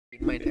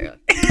my entire life.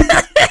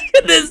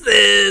 This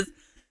is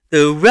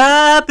the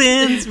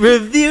Robbins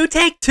Review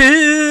Take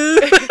 2.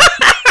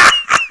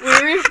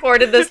 We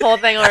recorded this whole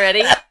thing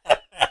already,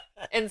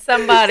 and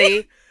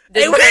somebody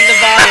didn't turn the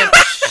volume.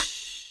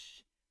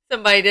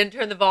 Somebody didn't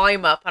turn the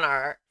volume up on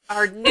our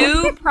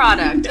new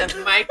product of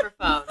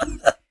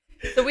microphones.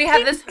 So we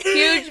have this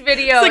huge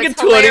video. It's like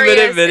it's a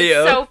 20-minute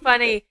video. It's so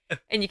funny,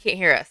 and you can't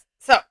hear us.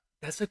 So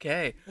that's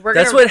okay.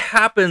 That's what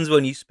happens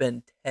when you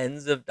spend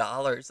tens of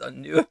dollars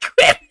on new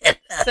equipment.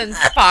 Spend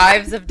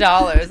 $5s of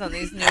dollars on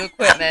these new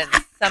equipment.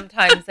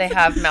 Sometimes they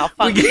have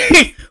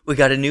malfunctions. We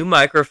got a new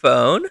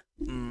microphone.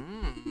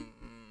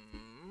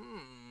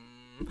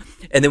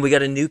 And then we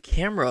got a new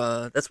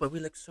camera. That's why we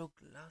look so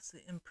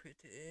glossy and pretty.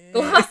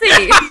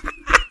 Glossy?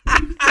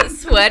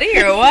 Sweaty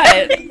or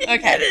what? Okay.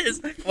 It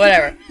is.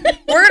 Whatever.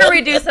 We're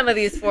going to redo some of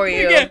these for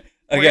you. Okay.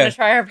 We're going to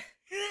try our...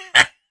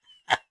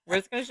 We're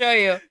just going to show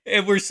you.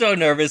 And we're so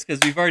nervous because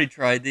we've already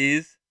tried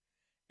these.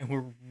 And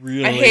we're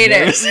really I hate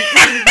nervous. it.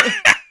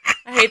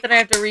 I hate that I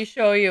have to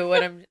re-show you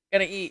what I'm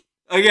going to eat.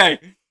 Okay,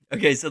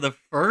 so the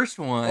first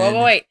one...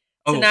 Wait.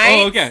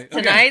 Okay.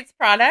 Tonight's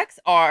products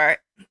are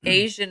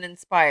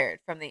Asian-inspired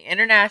from the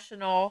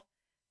International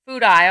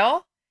Food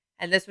Aisle.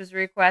 And this was a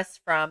request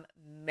from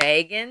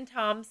Megan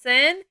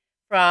Thompson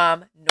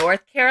from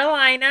North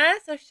Carolina.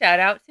 So shout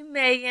out to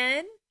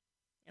Megan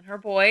and her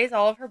boys,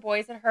 all of her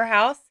boys at her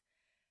house.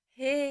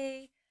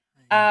 Hey.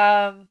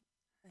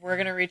 We're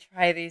going to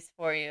retry these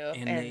for you.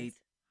 And Nate.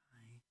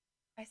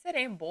 I said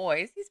and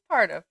boys. He's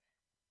part of.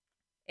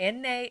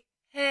 And Nate.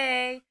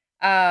 Hey.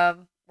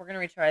 We're going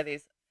to retry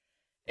these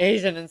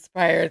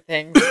Asian-inspired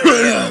things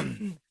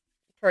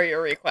for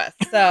your request.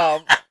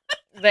 So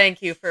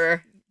thanks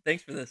for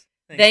this.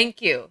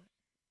 Thank you,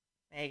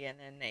 Megan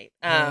and Nate.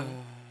 So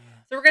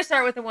we're going to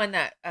start with the one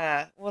that,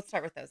 we'll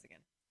start with those again.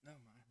 No,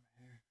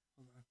 my hair.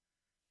 Hold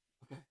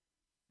on. Okay.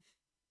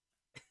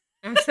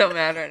 I'm so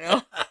mad right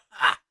now.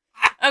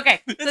 Okay.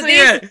 So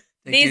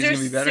these are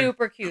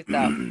super cute,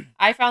 though.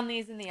 I found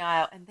these in the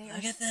aisle, and they are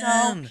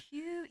so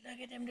cute. Look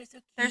at them. They're so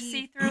cute. They're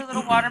see-through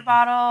little water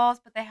bottles,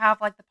 but they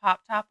have, like, the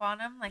pop top on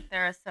them, like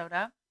they're a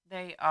soda.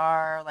 They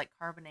are, like,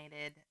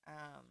 carbonated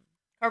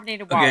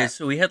water. Okay,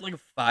 so we had like a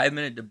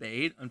 5-minute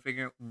debate on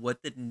figuring out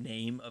what the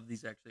name of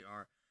these actually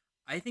are.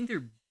 I think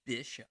they're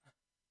Bisha.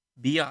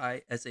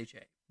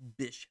 B-I-S-H-A.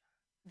 Bisha.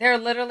 They're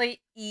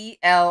literally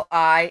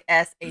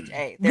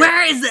E-L-I-S-H-A.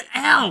 Where is the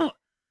L?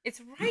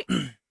 It's right.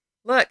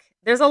 Look,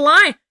 there's a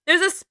line.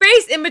 There's a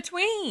space in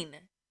between.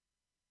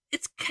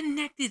 It's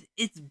connected.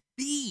 It's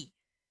B.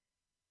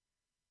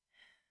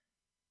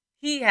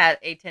 He had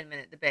a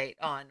 10-minute debate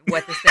on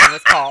what this thing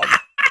was called.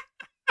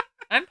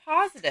 I'm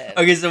positive.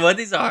 Okay, so what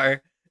these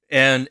are,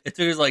 and it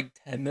took us like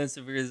 10 minutes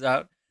to figure this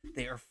out.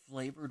 They are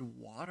flavored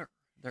water.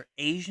 They're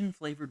Asian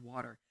flavored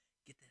water.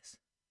 Get this.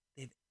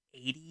 They have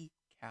 80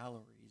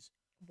 calories.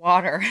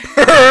 Water.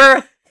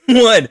 Per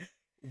one.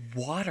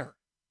 Water.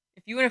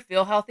 If you want to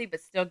feel healthy but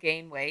still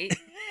gain weight,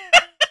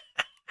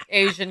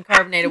 Asian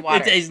carbonated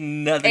water. It tastes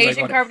nothing Asian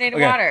like water. Carbonated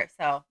water.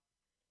 So.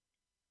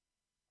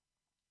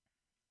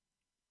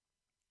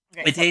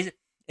 Okay,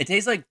 It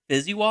tastes like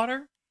fizzy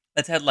water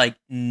that's had like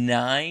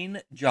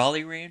 9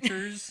 Jolly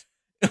Ranchers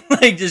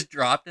like just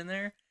dropped in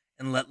there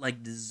and let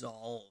like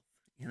dissolve,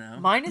 you know?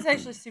 Mine is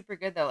actually super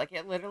good though. Like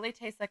it literally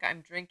tastes like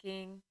I'm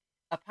drinking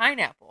a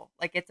pineapple.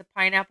 Like it's a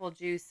pineapple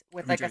juice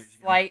with like a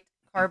slight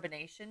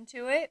carbonation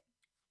to it.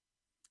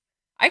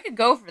 I could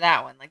go for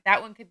that one. Like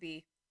that one could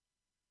be.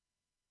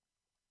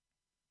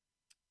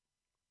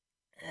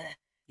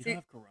 You don't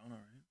have Corona, right?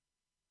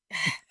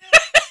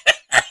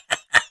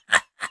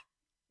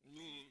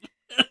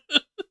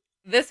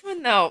 This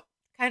one though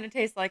kind of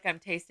tastes like I'm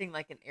tasting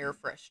like an air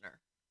freshener.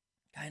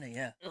 Kind of,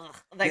 yeah. Ugh,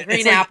 that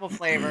green apple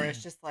flavor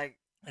is just like.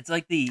 It's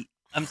like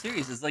I'm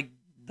serious. It's like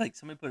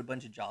somebody put a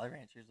bunch of Jolly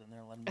Ranchers in there.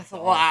 And let them it's a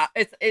lot.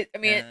 I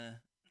mean,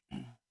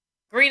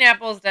 green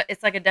apples.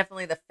 It's like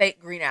definitely the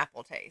fake green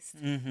apple taste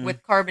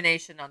with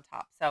carbonation on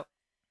top. So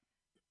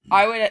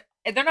I would.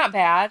 They're not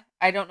bad.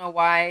 I don't know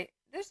why.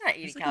 There's not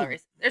 80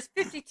 calories. There's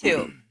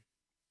 52.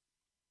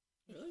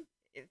 Really?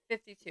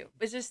 52,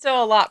 which is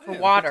still a lot for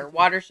water. 52.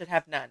 Water should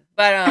have none.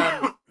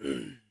 But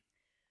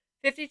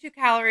 52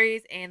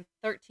 calories and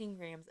 13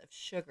 grams of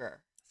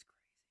sugar. That's crazy.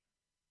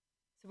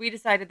 So we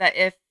decided that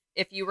if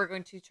you were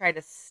going to try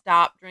to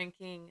stop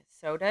drinking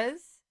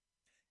sodas.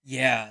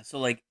 Yeah, so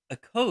like a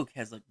Coke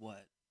has like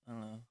what? I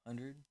don't know,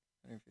 100,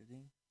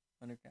 150,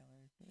 100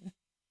 calories.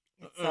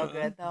 It's so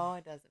good though,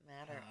 it doesn't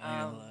matter.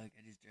 Look,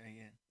 I just drank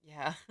it.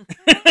 Yeah.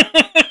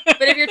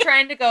 But if you're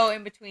trying to go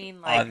in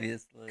between like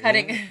obviously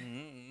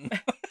cutting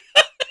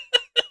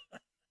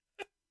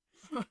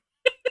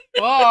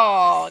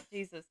Whoa,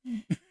 Jesus.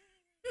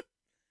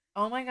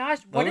 Oh my gosh,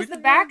 what does the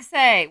back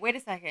say? Wait a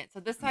second.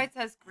 So this side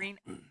says green.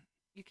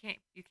 You can't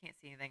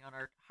see anything on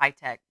our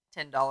high-tech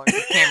 $10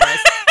 cameras.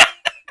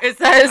 It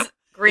says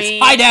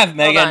green. It's high def,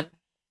 Megan.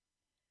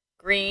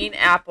 Green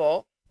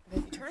apple. If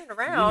you turn it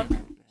around,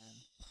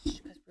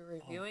 because we're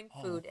reviewing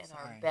food in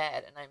our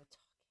bed, and I'm talking.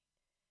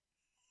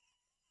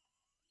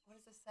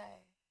 What does it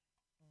say?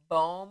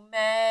 Baume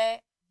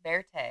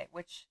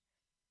which,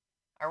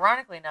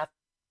 ironically enough,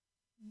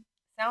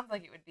 sounds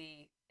like it would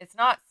be. It's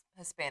not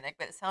Hispanic,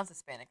 but it sounds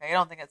Hispanic. I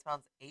don't think it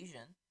sounds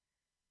Asian.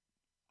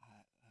 I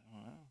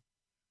don't know.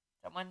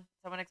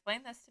 Someone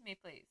explain this to me,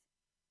 please.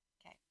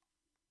 Okay.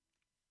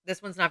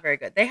 This one's not very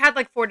good. They had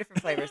like 4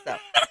 different flavors though.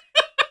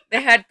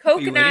 They had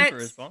coconut. Are you waiting for a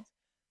response?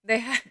 They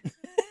had.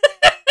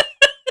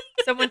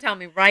 Someone tell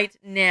me right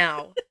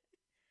now.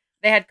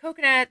 They had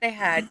coconut, they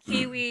had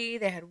kiwi,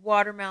 they had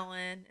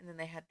watermelon, and then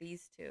they had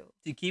these 2.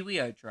 The kiwi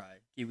I tried.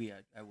 Kiwi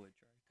I would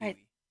try.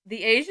 Kiwi.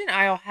 The Asian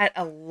aisle had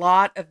a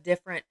lot of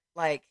different,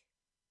 like,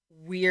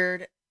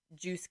 weird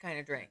juice kind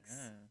of drinks.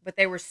 Yeah. But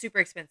they were super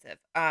expensive.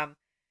 A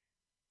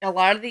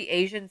lot of the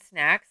Asian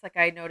snacks, like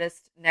I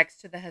noticed next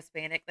to the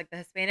Hispanic, like the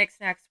Hispanic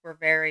snacks were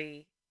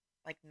very,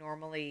 like,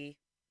 normally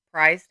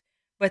priced.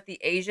 But the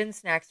Asian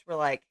snacks were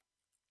like,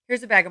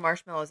 here's a bag of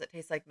marshmallows that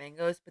taste like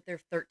mangoes, but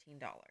they're $13.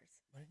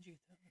 Why didn't you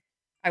tell me?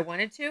 I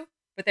wanted to,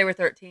 but they were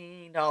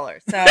 $13.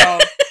 So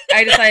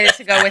I decided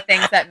to go with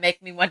things that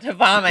make me want to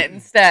vomit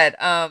instead.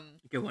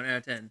 Okay, 1 out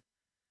of 10.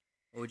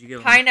 What would you give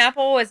them?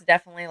 Pineapple is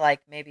definitely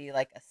like maybe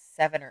like a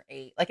 7 or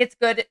 8. Like it's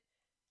good.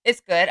 It's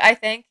good, I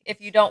think.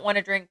 If you don't want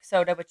to drink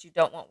soda but you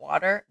don't want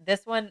water,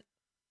 this one,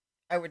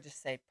 I would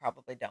just say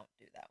probably don't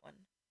do that one.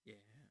 Yeah,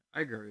 I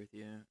agree with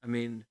you. I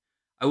mean,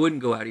 I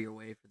wouldn't go out of your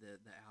way for the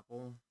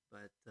apple,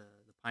 but the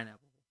pineapple,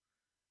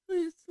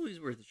 it's always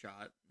worth a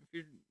shot. If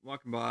you're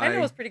walking by.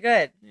 Pineapple was pretty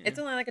good. Yeah. It's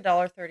only like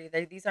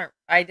 $1.30. These aren't.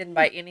 I didn't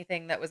buy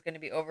anything that was going to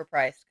be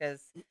overpriced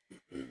because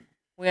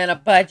we're on a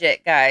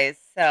budget, guys.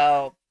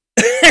 So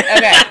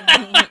okay.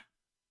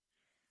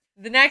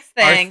 The next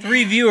thing. Our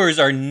 3 viewers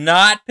are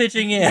not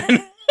pitching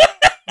in.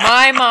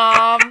 My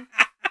mom,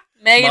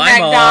 Megan My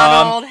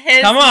McDonald,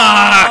 his Come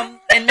mom,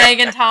 and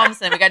Megan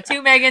Thompson. We got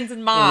 2 Megans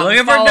and moms.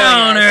 Looking for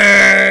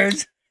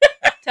donors.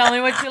 Tell me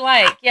what you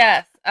like.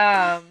 Yes.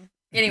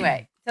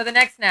 Anyway, so the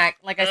next snack,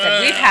 like I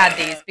said, we've had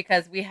these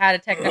because we had a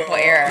technical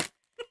error.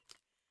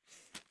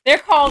 They're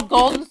called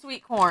golden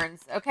sweet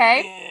corns,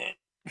 okay?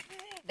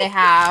 They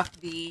have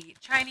the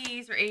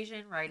Chinese or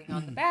Asian writing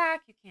on the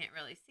back. You can't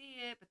really see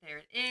it, but there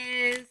it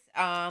is.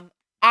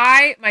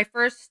 My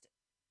first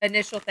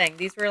initial thing,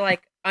 these were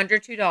like under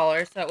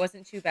 $2, so it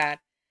wasn't too bad.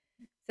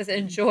 It says,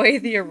 enjoy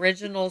the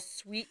original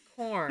sweet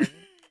corn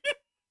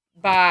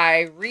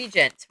by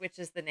Regent, which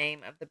is the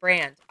name of the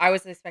brand. I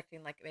was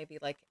expecting like maybe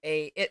like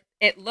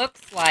it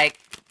looks like,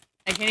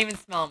 I can't even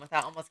smell them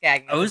without almost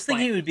gagging. I was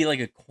thinking it would be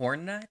like a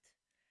corn nut,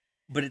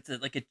 but it's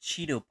like a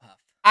Cheeto Puff.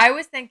 I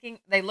was thinking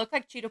they look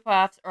like Cheeto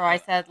Puffs, or I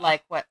said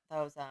like what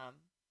those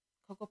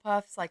Cocoa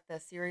Puffs, like the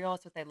cereal.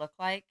 That's what they look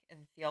like and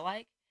feel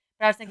like.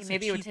 But I was thinking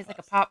maybe it would taste like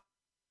a pop.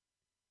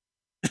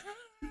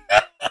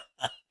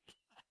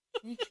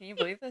 Can you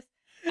believe this?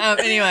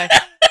 Anyway,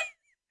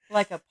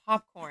 like a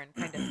popcorn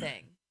kind of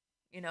thing,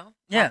 you know?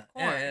 Yeah,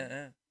 Popcorn.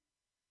 yeah.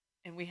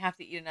 And we have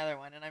to eat another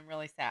one, and I'm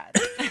really sad.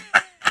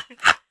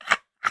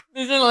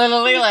 These are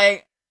literally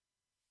like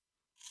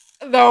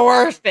the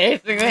worst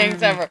tasting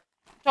things ever.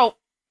 So,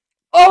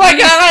 oh my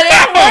god,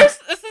 it works.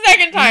 It's the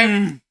second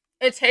time.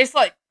 It tastes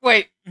like.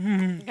 Wait,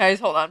 guys,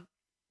 hold on.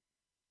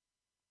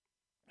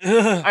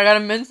 I gotta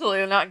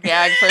mentally not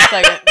gag for a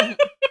second.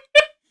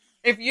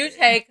 If you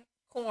take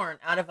corn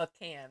out of a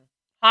can,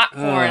 hot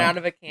corn out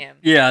of a can.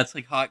 Yeah, it's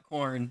like hot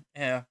corn.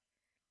 Yeah.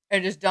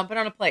 And just dump it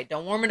on a plate.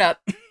 Don't warm it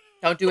up.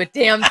 Don't do a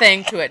damn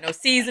thing to it. No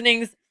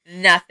seasonings,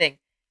 nothing.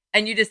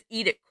 And you just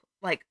eat it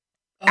like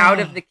out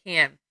of the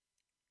can.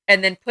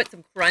 And then put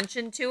some crunch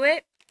into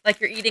it.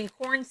 Like you're eating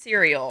corn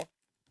cereal.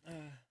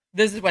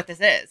 This is what this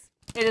is.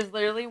 It is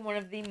literally one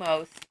of the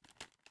most.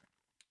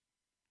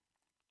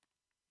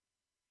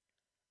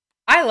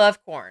 I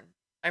love corn.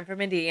 I'm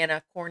from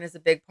Indiana. Corn is a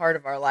big part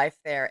of our life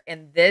there.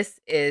 And this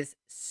is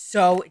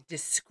so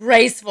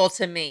disgraceful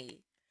to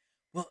me.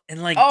 Well,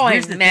 and like,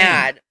 I'm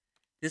mad. Thing.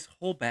 This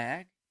whole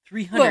bag,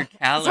 300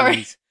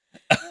 calories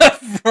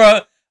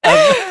of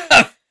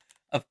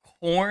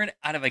corn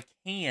out of a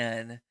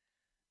can.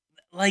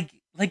 Like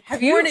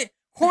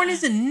corn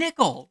is a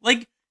nickel.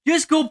 Like,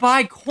 just go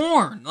buy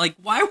corn. Like,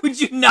 why would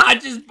you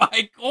not just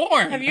buy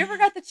corn? Have you ever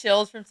got the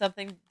chills from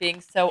something being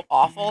so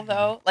awful,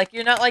 though? Like,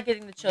 you're not, like,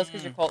 getting the chills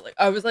because you're cold. Like,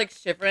 I was, like,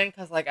 shivering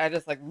because, like, I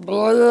just, like,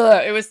 blah.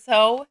 It was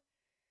so...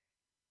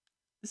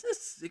 Is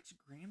this 6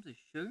 grams of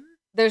sugar?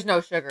 There's no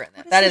sugar in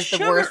that. That is the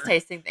worst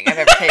tasting thing I've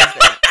ever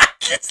tasted.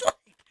 It's like...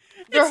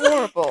 They're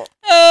horrible.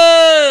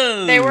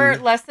 Oh! They were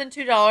less than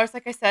 $2,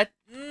 like I said.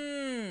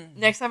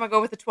 Next time I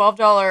go with the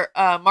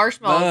 $12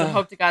 marshmallows and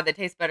hope to God they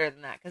taste better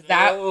than that. Because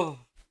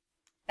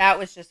that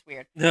was just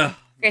weird. Ugh.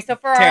 Okay, so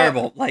for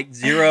terrible. Like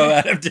 0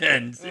 out of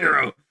 10.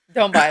 0.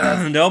 Don't buy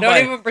those. Don't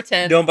even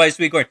pretend. Don't buy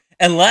sweet corn.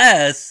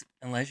 Unless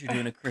you're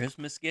doing a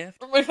Christmas gift.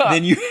 Oh my God.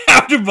 Then you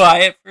have to buy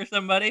it for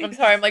somebody. I'm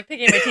sorry, I'm like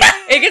picking my teeth.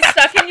 It gets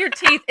stuck in your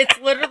teeth. It's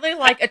literally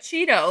like a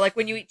Cheeto. Like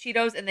when you eat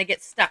Cheetos and they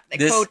get stuck. They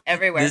coat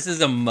everywhere. This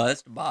is a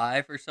must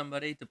buy for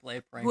somebody to play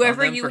a prank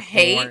whoever on them you for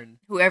hate, corn.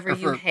 Whoever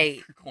you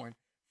hate. For corn.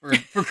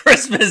 For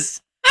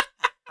Christmas.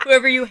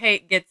 Whoever you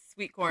hate gets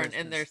sweet corn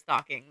in their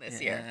stocking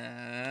this year.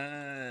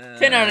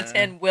 10 out of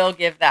 10 will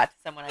give that to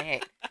someone I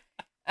hate.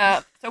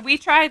 So we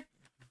tried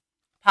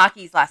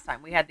Pockies last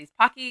time. We had these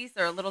Pockies.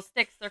 They're little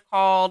sticks. They're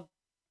called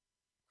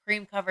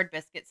cream-covered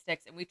biscuit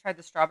sticks. And we tried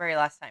the strawberry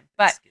last time.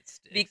 But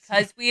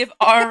because we have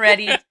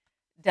already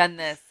done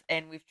this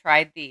and we've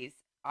tried these,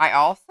 I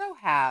also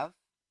have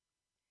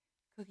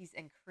cookies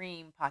and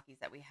cream Pockies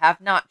that we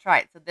have not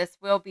tried. So this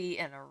will be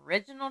an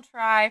original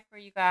try for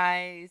you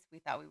guys. We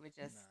thought we would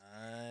just...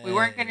 Nice. We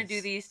weren't going to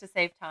do these to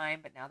save time,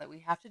 but now that we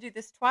have to do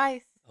this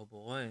twice... Oh,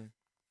 boy.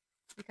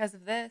 Because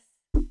of this...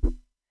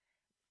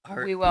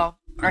 we will.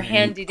 Our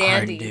handy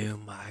dandy. Our new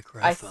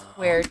microphone. I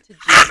swear to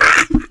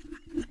Jesus.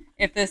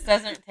 If this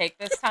doesn't take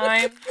this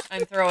time,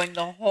 I'm throwing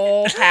the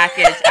whole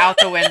package out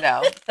the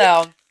window.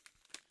 So,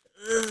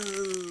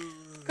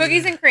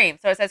 cookies and cream.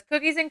 So it says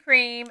cookies and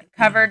cream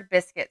covered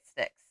biscuit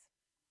sticks.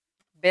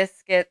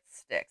 Biscuit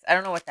sticks. I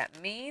don't know what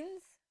that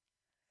means.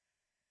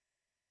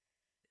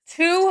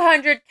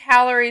 200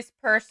 calories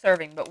per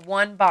serving, but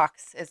one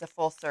box is a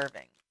full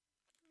serving.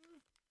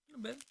 A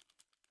bit.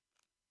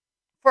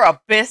 For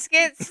a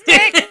biscuit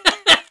stick?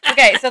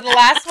 Okay, so the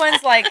last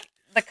one's like,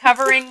 the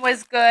covering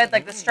was good.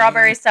 Like the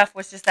strawberry stuff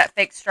was just that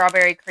fake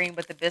strawberry cream,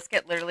 but the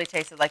biscuit literally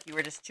tasted like you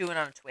were just chewing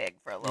on a twig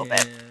for a little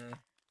bit.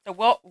 So,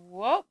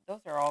 whoa, those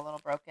are all a little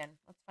broken.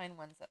 Let's find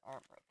ones that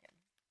aren't broken.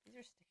 These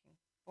are sticking.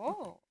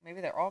 Whoa, maybe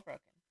they're all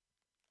broken.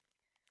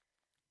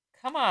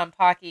 Come on,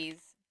 Pockies.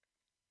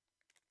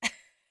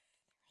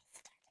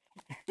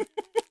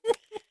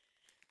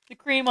 The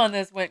cream on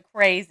this went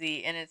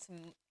crazy, and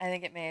I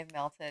think it may have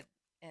melted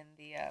in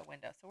the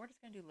window. So we're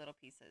just going to do little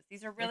pieces.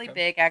 These are really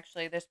big,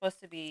 actually. They're supposed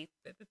to be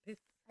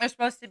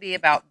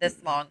about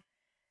this long,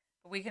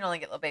 but we can only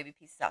get little baby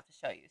pieces out to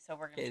show you. So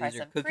we're going to try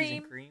some cookies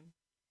and cream.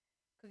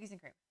 Cookies and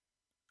cream.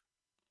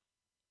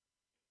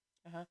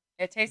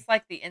 It tastes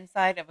like the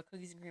inside of a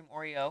cookies and cream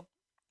Oreo.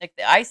 Like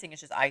the icing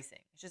is just icing.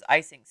 It's just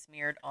icing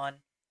smeared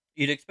on.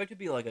 You'd expect it to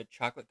be like a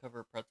chocolate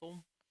covered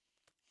pretzel.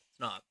 It's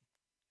not.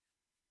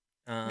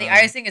 The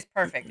icing is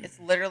perfect. It's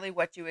literally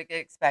what you would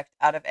expect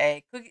out of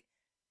a cookie.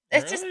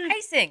 It's just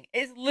icing.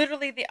 It's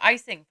literally the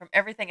icing from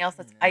everything else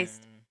that's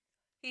iced.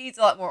 He eats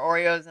a lot more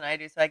Oreos than I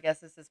do, so I guess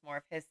this is more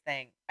of his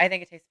thing. I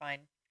think it tastes fine.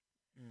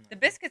 The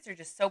biscuits are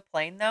just so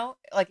plain, though.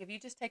 Like, if you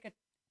just take a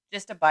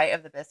bite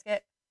of the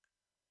biscuit,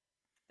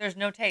 there's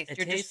no taste.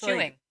 You're just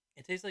chewing.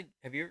 It tastes like,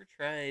 have you ever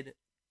tried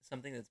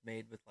something that's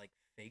made with, like,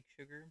 fake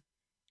sugar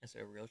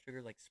instead of real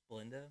sugar, like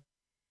Splenda?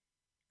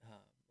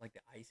 Like,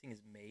 the icing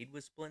is made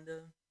with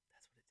Splenda?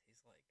 That's what it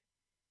tastes like.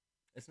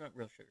 It's not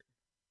real sugar.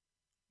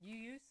 You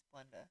use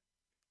Splenda.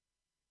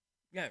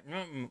 Yeah,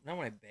 not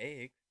when I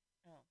bake.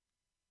 Oh.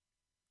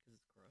 Because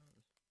it's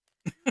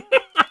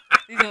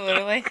gross. These are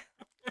literally...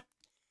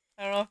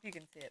 I don't know if you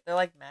can see it. They're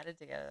like matted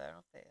together. I don't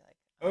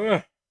know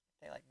if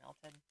they like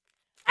melted.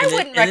 I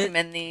wouldn't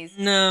recommend these.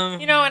 No.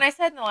 You know, and I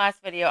said in the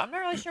last video, I'm not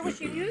really sure what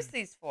you use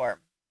these for.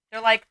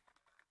 They're like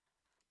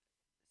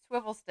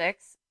swivel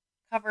sticks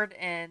covered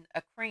in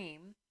a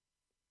cream.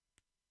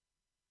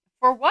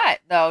 For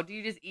what, though? Do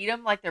you just eat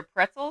them like they're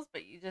pretzels,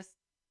 but you just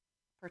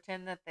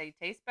pretend that they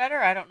taste better?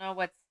 I don't know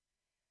what's...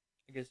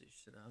 I guess you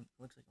should.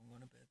 Looks like I'm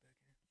going to bed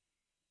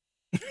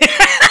back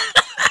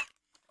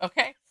here.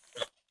 Okay.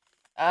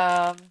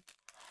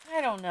 I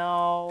don't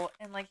know.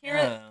 And like here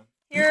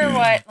are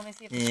what. Let me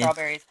see if the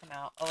strawberries come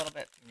out a little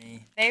bit.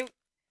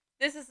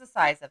 This is the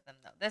size of them,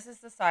 though. This is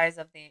the size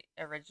of the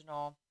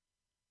original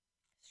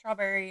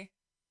strawberry.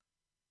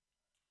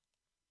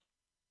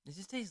 It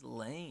just tastes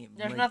lame.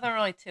 There's nothing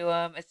really to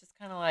them. It's just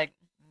kind of like,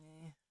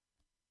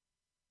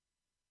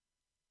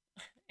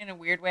 in a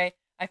weird way.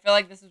 I feel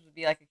like this would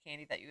be like a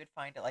candy that you would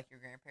find at like your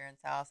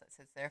grandparents' house that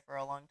sits there for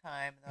a long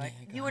time. And they're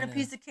like, "You want a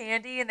piece of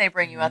candy?" And they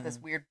bring you out this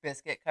weird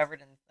biscuit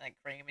covered in like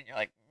cream, and you're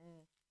like,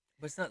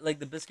 But it's not like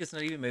the biscuit's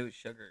not even made with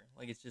sugar.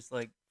 Like it's just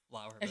like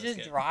flour. It's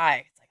just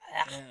dry. It's like,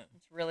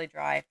 it's really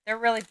dry. They're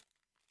really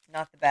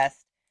not the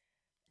best.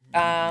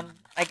 I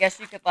guess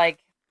you could like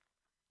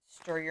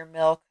stir your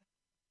milk,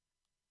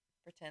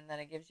 pretend that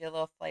it gives you a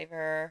little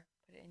flavor,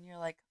 put it in your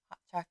like hot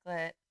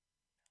chocolate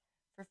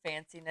for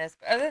fanciness.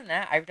 But other than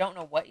that, I don't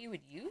know what you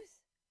would use.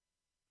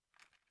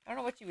 I don't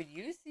know what you would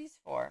use these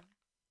for.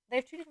 They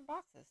have 2 different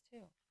boxes too.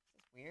 This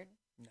is weird.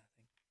 Nothing.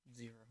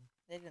 0.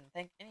 They didn't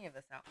think any of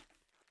this out.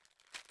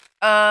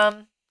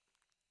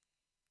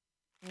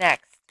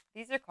 Next,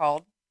 these are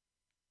called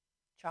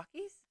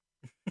Chokis.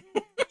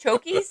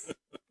 Chokis.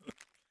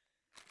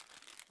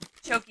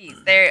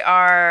 Chokis. They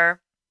are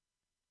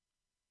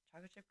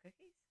chocolate chip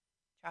cookies.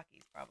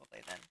 Chokis, probably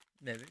then.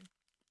 Maybe.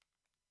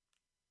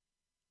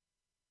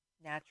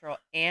 Natural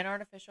and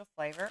artificial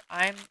flavor.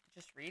 I'm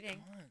just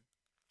reading.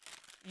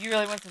 You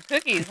really want some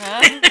cookies,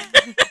 huh?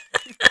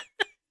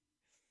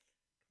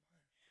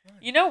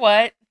 You know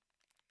what?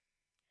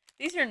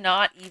 These are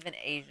not even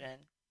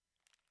Asian.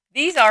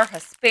 These are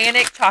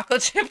Hispanic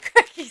chocolate chip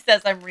cookies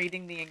as I'm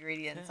reading the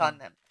ingredients on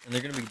them. And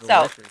they're going to be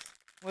delicious.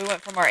 So, we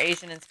went from our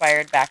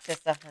Asian-inspired back to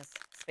some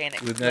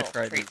Hispanic. We've not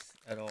tried these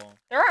at all.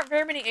 There aren't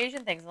very many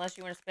Asian things unless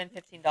you want to spend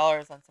 $15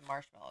 on some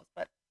marshmallows.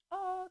 But,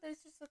 these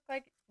just look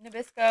like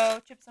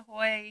Nabisco, Chips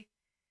Ahoy,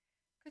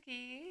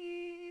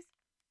 cookies.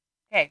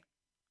 Okay.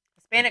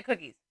 Hispanic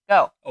cookies.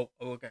 Go. Oh,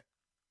 okay.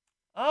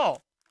 Oh,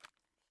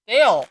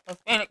 stale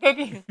Hispanic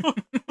cookies.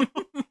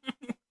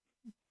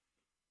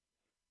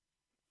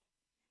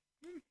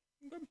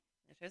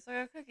 It tastes like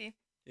a cookie.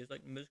 Tastes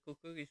like mystical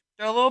cookies.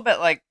 They're a little bit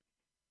like,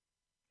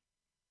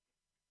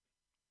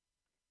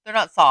 they're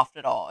not soft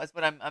at all, is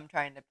what I'm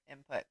trying to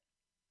input.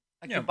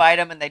 Like you bite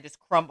them and they just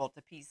crumble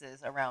to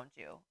pieces around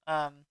you.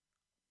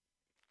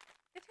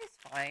 It tastes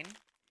fine.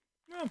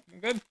 No, I'm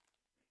good.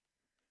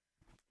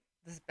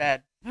 This is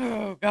bad.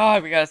 Oh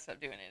God, we gotta stop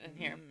doing it in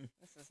here.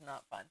 This is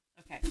not fun.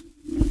 Okay.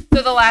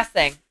 So the last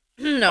thing.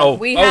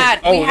 We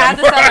had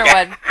this other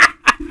one.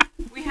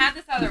 We had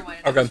this other one.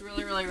 And It was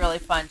really, really, really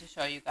fun to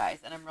show you guys,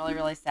 and I'm really,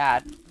 really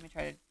sad. Let me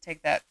try to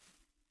take that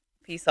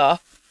piece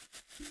off.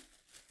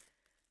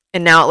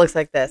 And now it looks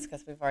like this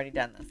because we've already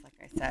done this. Like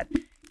I said,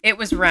 it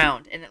was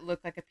round and it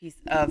looked like a piece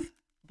of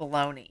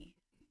bologna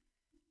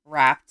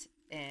wrapped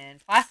in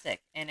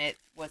plastic, and it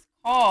was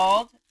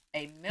called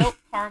a milk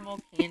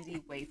caramel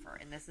candy wafer.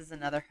 And this is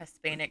another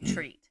Hispanic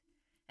treat.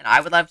 And I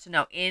would love to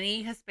know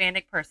any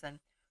Hispanic person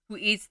who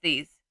eats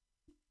these,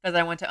 because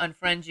I want to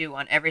unfriend you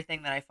on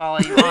everything that I follow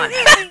you on.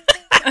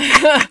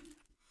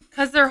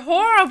 Because they're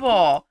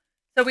horrible.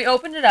 So we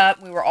opened it up.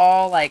 And we were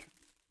all like,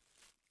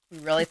 we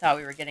really thought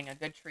we were getting a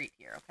good treat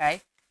here,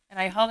 okay? And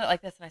I held it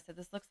like this, and I said,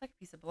 this looks like a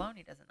piece of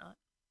bologna, does it not?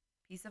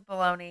 Piece of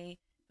bologna,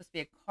 supposed to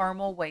be a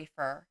caramel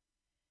wafer.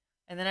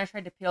 And then I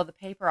tried to peel the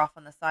paper off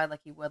on the side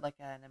like you would like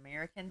an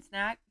American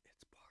snack.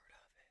 It's part of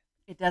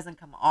it. It doesn't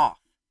come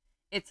off.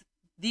 It's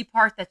the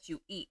part that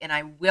you eat, and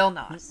I will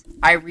not.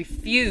 I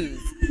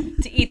refuse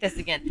to eat this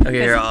again.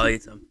 Okay, here, I'll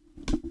eat some.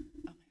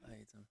 I'll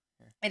eat some.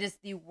 Here. It is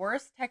the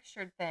worst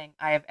textured thing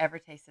I have ever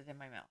tasted in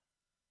my mouth.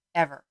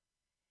 Ever.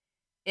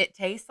 It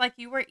tastes like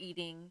you were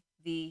eating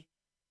the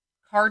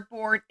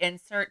cardboard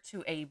insert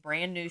to a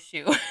brand new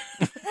shoe.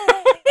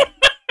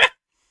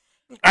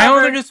 I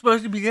don't think it's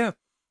supposed to be good.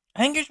 I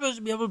think you're supposed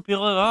to be able to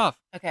peel it off.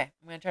 Okay,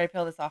 I'm going to try to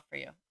peel this off for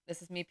you.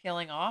 This is me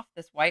peeling off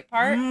this white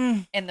part,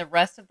 and the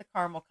rest of the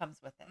caramel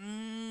comes with it.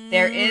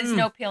 There is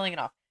no peeling it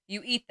off.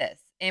 You eat this.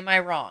 Am I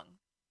wrong?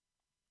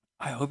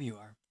 I hope you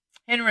are.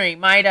 Henry,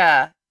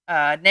 Maida,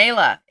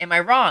 Nayla, am I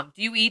wrong?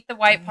 Do you eat the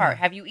white part?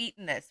 Have you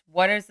eaten this?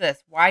 What is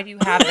this? Why do you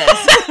have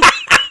this?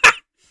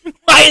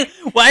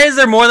 Why is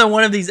there more than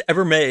one of these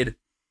ever made?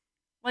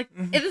 Like,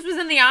 this was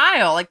in the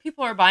aisle. Like,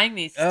 people are buying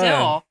these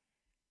still.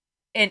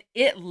 And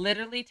it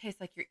literally tastes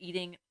like you're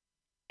eating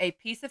a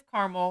piece of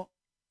caramel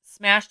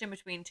smashed in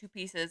between two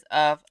pieces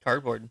of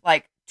cardboard.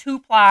 Like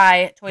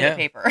 2-ply toilet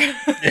paper. Yeah,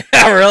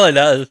 it really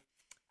does.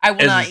 I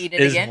will not eat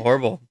it again. It's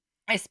horrible.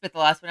 I spit the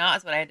last one out.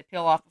 That's what I had to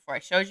peel off before I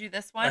showed you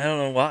this one. I don't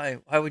know why.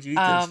 Why would you eat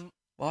this?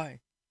 Why?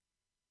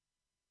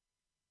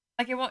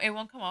 Like, it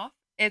won't come off.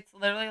 It's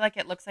literally like,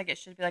 it looks like it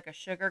should be like a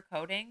sugar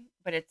coating,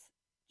 but it's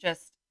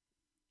just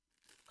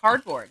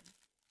cardboard.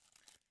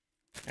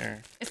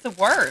 Here. It's the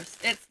worst.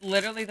 It's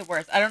literally the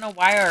worst. I don't know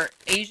why our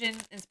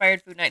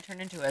Asian-inspired food night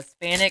turned into a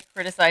Hispanic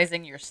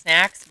criticizing your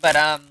snacks, but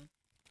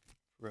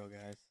real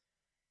guys.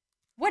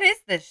 What is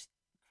this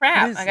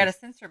crap? I gotta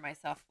censor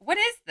myself. What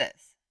is this?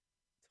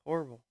 It's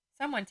horrible.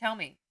 Someone tell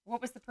me.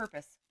 What was the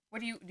purpose?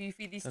 What do you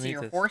feed these to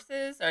your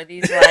horses? Are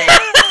these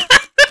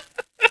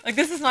like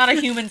this is not a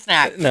human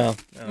snack. No.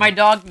 My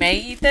dog may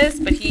eat this,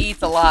 but he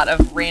eats a lot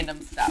of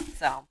random stuff.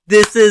 So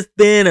this has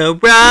been a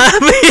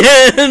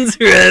Robbins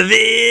Review.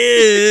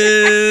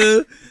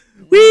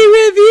 We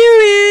review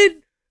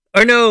it.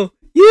 Or no,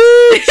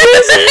 you choose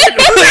it.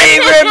 We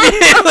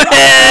review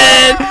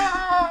it.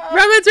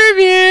 Robbins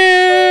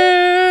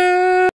Review.